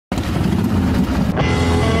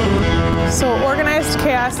So Organized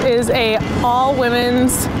Chaos is a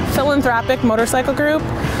all-women's philanthropic motorcycle group.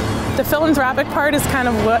 The philanthropic part is kind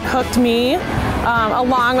of what hooked me,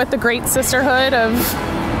 along with the great sisterhood of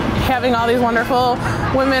having all these wonderful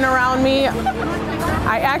women around me.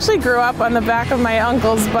 I actually grew up on the back of my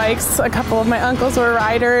uncle's bikes. A couple of my uncles were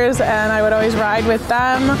riders and I would always ride with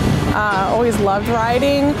them. Always loved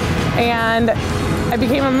riding, and I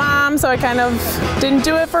became a mom, so I kind of didn't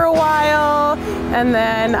do it for a while. And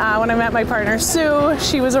then when I met my partner Sue,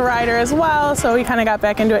 she was a rider as well, so we kind of got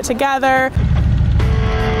back into it together.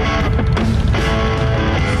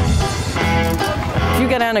 If you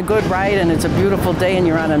get on a good ride and it's a beautiful day and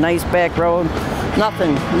you're on a nice back road,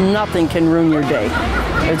 nothing can ruin your day.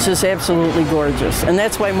 It's just absolutely gorgeous. And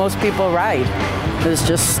that's why most people ride. It's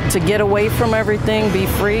just to get away from everything, be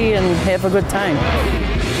free, and have a good time.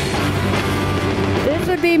 This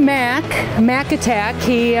would be Mac Attack.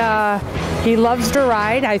 He loves to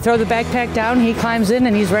ride. I throw the backpack down, he climbs in,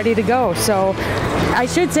 and he's ready to go. So I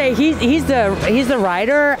should say he's the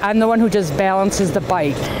rider. I'm the one who just balances the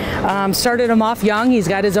bike. Started him off young. He's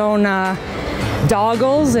got his own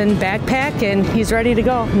goggles and backpack, and he's ready to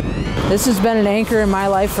go. This has been an anchor in my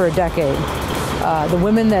life for a decade. The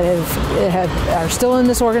women that are still in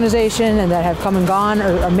this organization and that have come and gone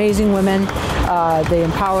are amazing women. They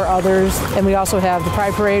empower others, and we also have the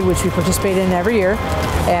Pride Parade, which we participate in every year,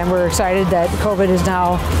 and we're excited that COVID is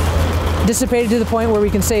now dissipated to the point where we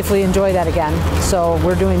can safely enjoy that again. So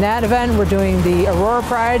we're doing that event, we're doing the Aurora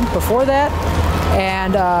Pride before that,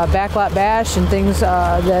 and Backlot Bash and things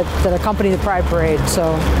that accompany the Pride Parade.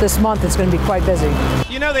 So this month it's going to be quite busy.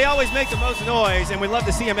 You know, they always make the most noise, and we love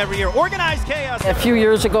to see them every year. Organized Chaos. A few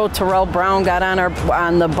years ago, Terrell Brown got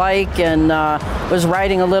on the bike and was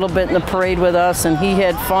riding a little bit in the parade with us, and he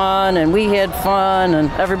had fun, and we had fun,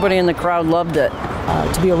 and everybody in the crowd loved it.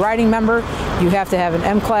 To be a riding member, you have to have an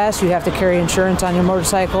M class, you have to carry insurance on your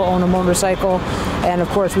motorcycle, own a motorcycle, and of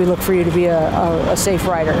course we look for you to be a safe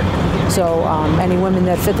rider. So any women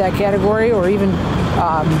that fit that category, or even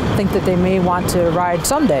think that they may want to ride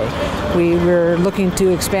someday, we're looking to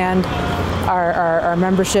expand our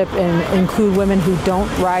membership and include women who don't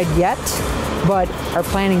ride yet, but are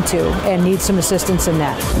planning to and need some assistance in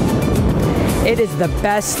that. It is the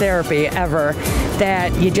best therapy ever,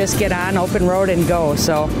 that you just get on open road and go.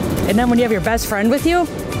 So, and then when you have your best friend with you,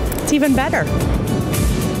 it's even better.